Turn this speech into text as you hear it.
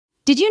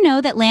Did you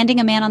know that landing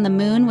a man on the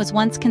moon was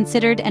once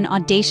considered an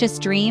audacious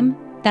dream?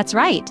 That's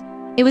right.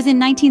 It was in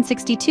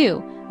 1962,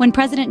 when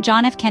President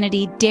John F.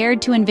 Kennedy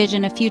dared to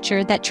envision a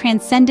future that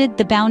transcended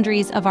the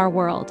boundaries of our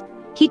world.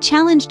 He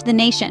challenged the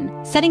nation,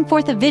 setting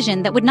forth a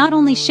vision that would not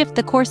only shift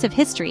the course of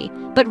history,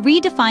 but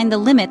redefine the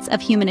limits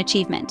of human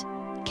achievement.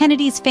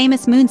 Kennedy's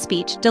famous moon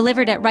speech,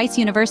 delivered at Rice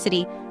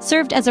University,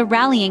 served as a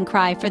rallying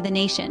cry for the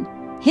nation.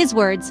 His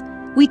words,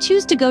 "We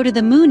choose to go to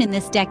the moon in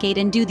this decade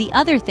and do the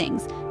other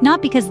things, not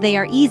because they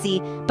are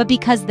easy, but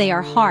because they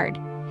are hard,"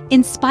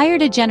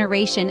 inspired a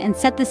generation and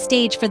set the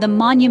stage for the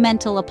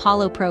monumental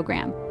Apollo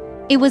program.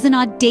 It was an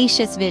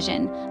audacious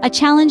vision, a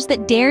challenge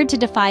that dared to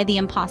defy the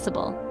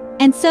impossible.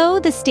 And so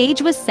the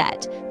stage was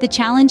set, the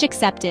challenge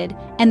accepted,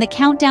 and the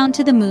countdown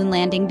to the moon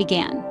landing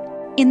began.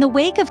 In the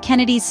wake of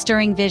Kennedy's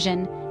stirring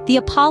vision, the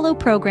Apollo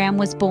program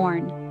was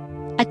born.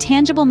 A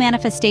tangible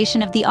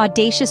manifestation of the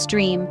audacious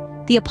dream,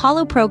 the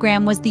Apollo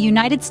program was the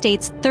United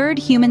States' third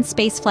human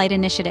spaceflight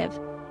initiative.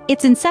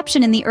 Its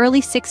inception in the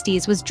early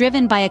 60s was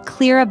driven by a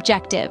clear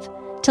objective: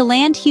 to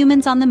land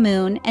humans on the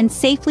moon and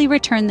safely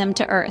return them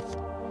to Earth.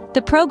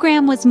 The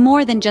program was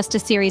more than just a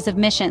series of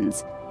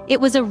missions. It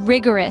was a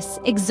rigorous,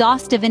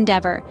 exhaustive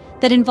endeavor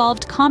that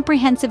involved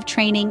comprehensive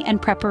training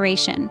and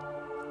preparation.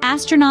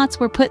 Astronauts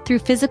were put through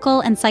physical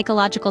and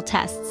psychological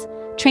tests,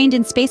 trained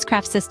in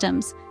spacecraft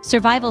systems,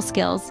 survival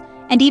skills,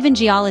 and even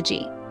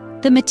geology.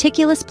 The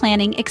meticulous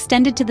planning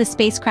extended to the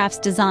spacecraft's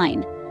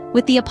design,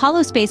 with the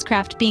Apollo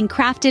spacecraft being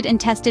crafted and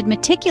tested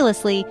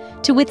meticulously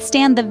to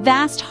withstand the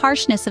vast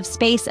harshness of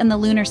space and the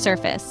lunar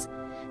surface.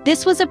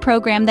 This was a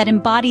program that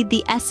embodied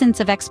the essence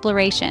of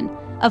exploration,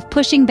 of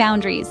pushing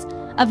boundaries,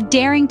 of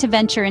daring to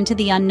venture into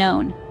the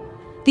unknown.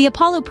 The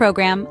Apollo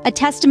program, a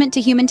testament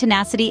to human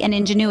tenacity and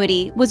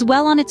ingenuity, was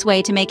well on its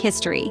way to make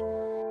history.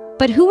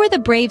 But who were the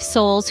brave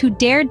souls who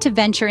dared to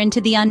venture into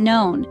the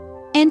unknown?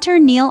 Enter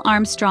Neil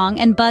Armstrong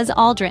and Buzz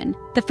Aldrin,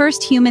 the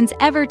first humans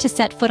ever to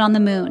set foot on the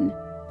moon.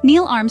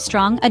 Neil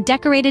Armstrong, a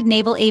decorated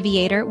naval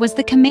aviator, was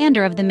the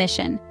commander of the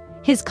mission.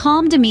 His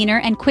calm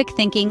demeanor and quick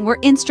thinking were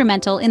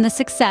instrumental in the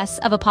success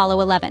of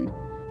Apollo 11.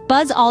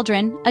 Buzz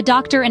Aldrin, a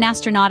doctor in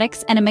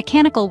astronautics and a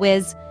mechanical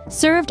whiz,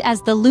 served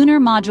as the lunar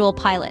module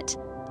pilot.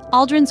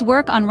 Aldrin's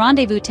work on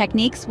rendezvous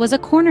techniques was a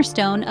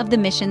cornerstone of the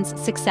mission's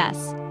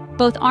success.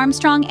 Both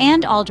Armstrong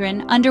and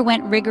Aldrin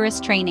underwent rigorous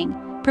training,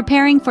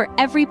 preparing for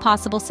every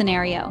possible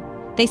scenario.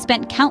 They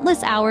spent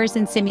countless hours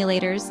in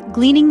simulators,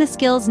 gleaning the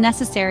skills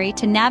necessary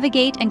to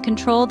navigate and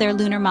control their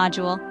lunar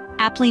module,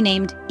 aptly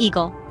named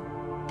Eagle.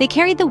 They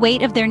carried the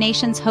weight of their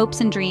nation's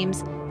hopes and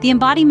dreams, the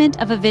embodiment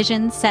of a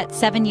vision set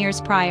 7 years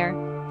prior.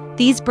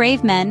 These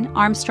brave men,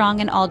 Armstrong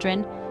and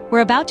Aldrin,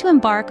 were about to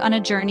embark on a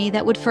journey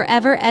that would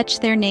forever etch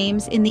their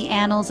names in the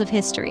annals of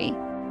history.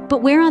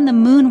 But where on the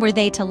moon were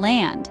they to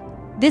land?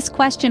 This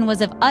question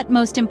was of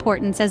utmost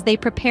importance as they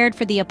prepared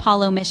for the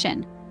Apollo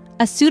mission.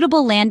 A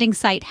suitable landing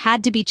site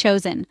had to be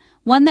chosen,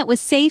 one that was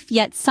safe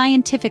yet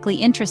scientifically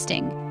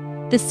interesting.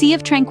 The Sea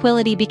of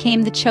Tranquility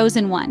became the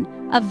chosen one,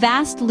 a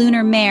vast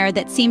lunar mare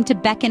that seemed to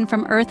beckon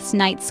from Earth's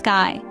night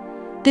sky.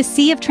 The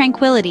Sea of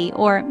Tranquility,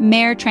 or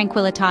Mare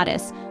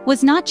Tranquillitatis,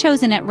 was not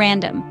chosen at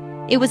random.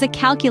 It was a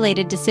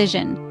calculated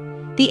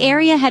decision. The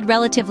area had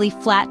relatively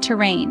flat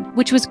terrain,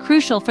 which was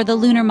crucial for the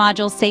lunar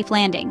module's safe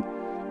landing.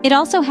 It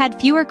also had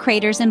fewer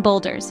craters and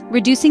boulders,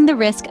 reducing the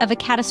risk of a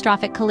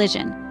catastrophic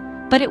collision.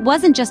 But it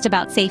wasn't just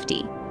about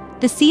safety.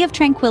 The Sea of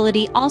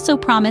Tranquility also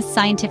promised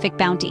scientific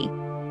bounty.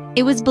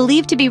 It was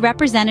believed to be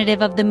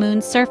representative of the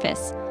moon's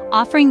surface,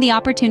 offering the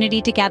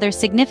opportunity to gather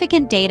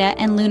significant data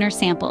and lunar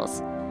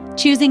samples.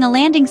 Choosing a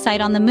landing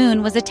site on the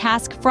moon was a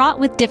task fraught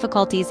with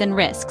difficulties and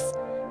risks,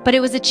 but it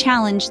was a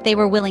challenge they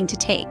were willing to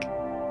take.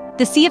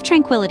 The Sea of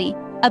Tranquility,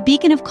 a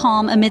beacon of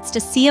calm amidst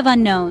a sea of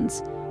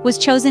unknowns, was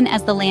chosen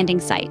as the landing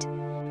site.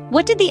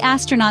 What did the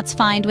astronauts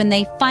find when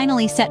they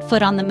finally set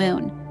foot on the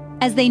moon?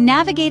 As they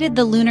navigated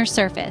the lunar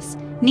surface,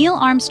 Neil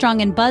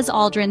Armstrong and Buzz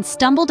Aldrin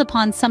stumbled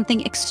upon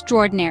something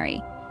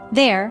extraordinary.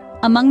 There,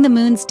 among the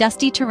moon's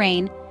dusty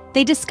terrain,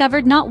 they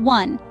discovered not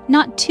one,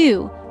 not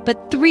two,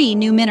 but 3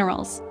 new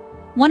minerals.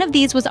 One of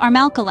these was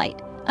armalcolite,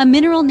 a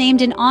mineral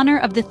named in honor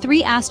of the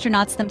 3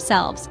 astronauts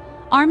themselves,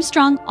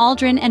 Armstrong,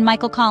 Aldrin, and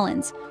Michael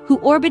Collins, who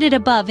orbited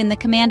above in the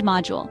command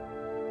module.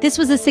 This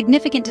was a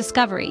significant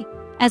discovery,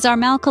 as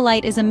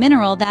armalcolite is a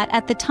mineral that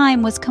at the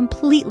time was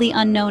completely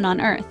unknown on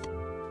Earth.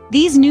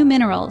 These new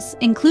minerals,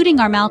 including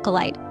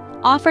armalcolite,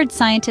 offered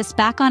scientists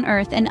back on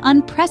Earth an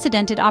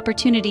unprecedented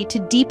opportunity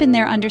to deepen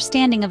their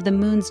understanding of the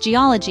moon's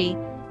geology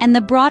and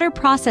the broader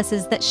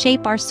processes that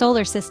shape our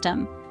solar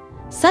system.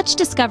 Such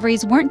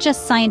discoveries weren't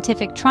just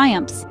scientific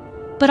triumphs,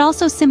 but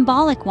also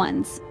symbolic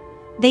ones.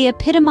 They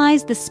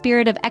epitomized the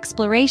spirit of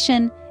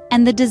exploration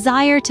and the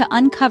desire to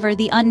uncover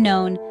the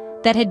unknown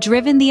that had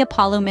driven the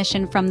Apollo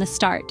mission from the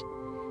start.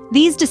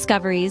 These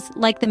discoveries,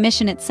 like the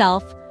mission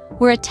itself,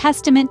 were a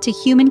testament to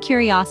human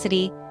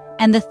curiosity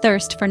and the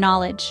thirst for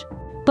knowledge.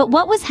 But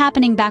what was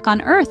happening back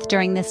on Earth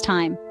during this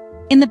time?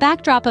 In the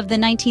backdrop of the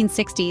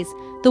 1960s,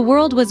 the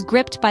world was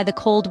gripped by the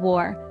Cold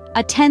War,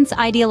 a tense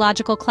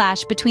ideological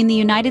clash between the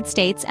United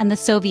States and the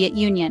Soviet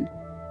Union.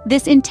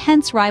 This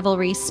intense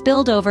rivalry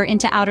spilled over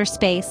into outer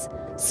space,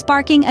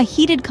 sparking a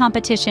heated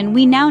competition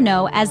we now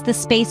know as the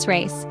space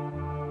race.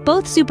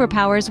 Both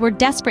superpowers were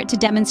desperate to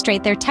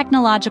demonstrate their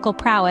technological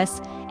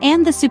prowess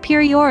and the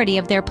superiority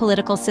of their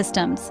political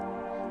systems.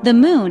 The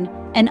moon,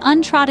 an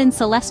untrodden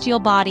celestial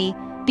body,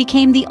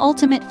 became the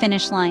ultimate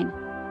finish line.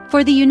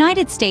 For the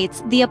United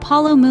States, the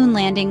Apollo moon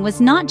landing was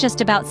not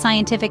just about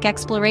scientific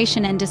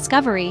exploration and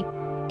discovery,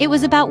 it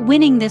was about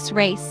winning this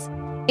race.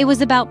 It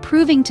was about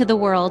proving to the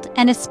world,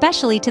 and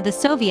especially to the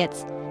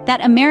Soviets,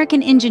 that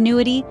American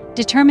ingenuity,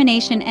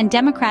 determination, and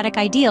democratic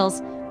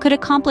ideals could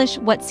accomplish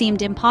what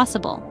seemed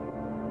impossible.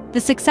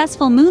 The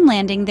successful moon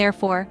landing,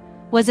 therefore,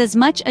 was as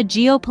much a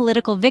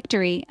geopolitical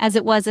victory as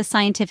it was a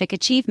scientific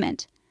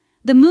achievement.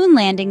 The moon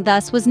landing,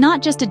 thus, was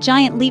not just a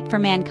giant leap for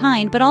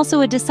mankind, but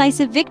also a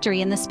decisive victory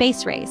in the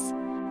space race.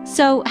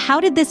 So, how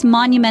did this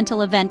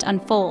monumental event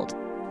unfold?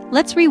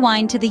 Let's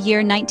rewind to the year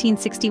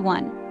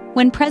 1961,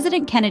 when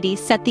President Kennedy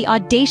set the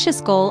audacious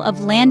goal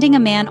of landing a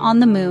man on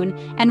the moon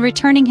and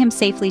returning him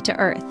safely to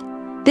Earth.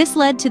 This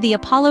led to the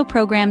Apollo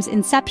program's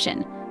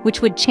inception,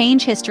 which would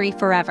change history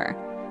forever.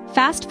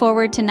 Fast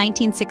forward to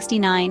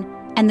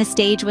 1969, and the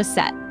stage was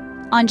set.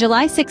 On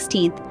July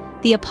 16th,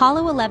 the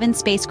Apollo 11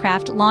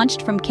 spacecraft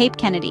launched from Cape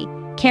Kennedy,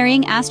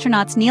 carrying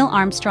astronauts Neil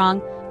Armstrong,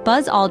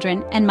 Buzz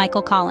Aldrin, and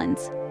Michael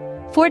Collins.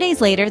 4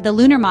 days later, the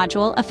lunar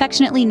module,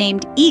 affectionately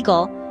named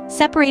Eagle,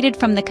 separated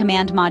from the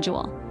command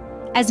module.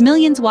 As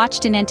millions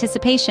watched in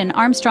anticipation,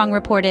 Armstrong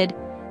reported,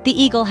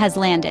 "The Eagle has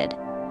landed."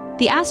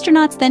 The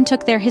astronauts then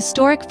took their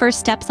historic first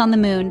steps on the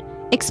moon,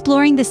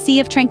 exploring the Sea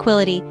of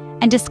Tranquility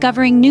and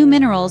discovering new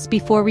minerals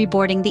before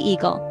reboarding the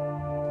Eagle.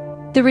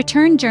 The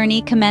return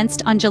journey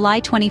commenced on July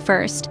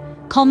 21st,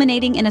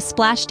 culminating in a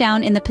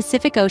splashdown in the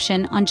Pacific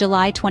Ocean on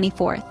July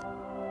 24th.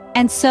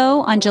 And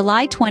so, on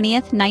July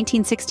 20th,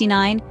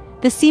 1969,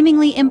 the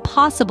seemingly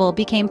impossible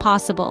became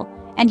possible,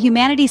 and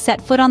humanity set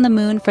foot on the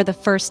moon for the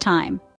first time.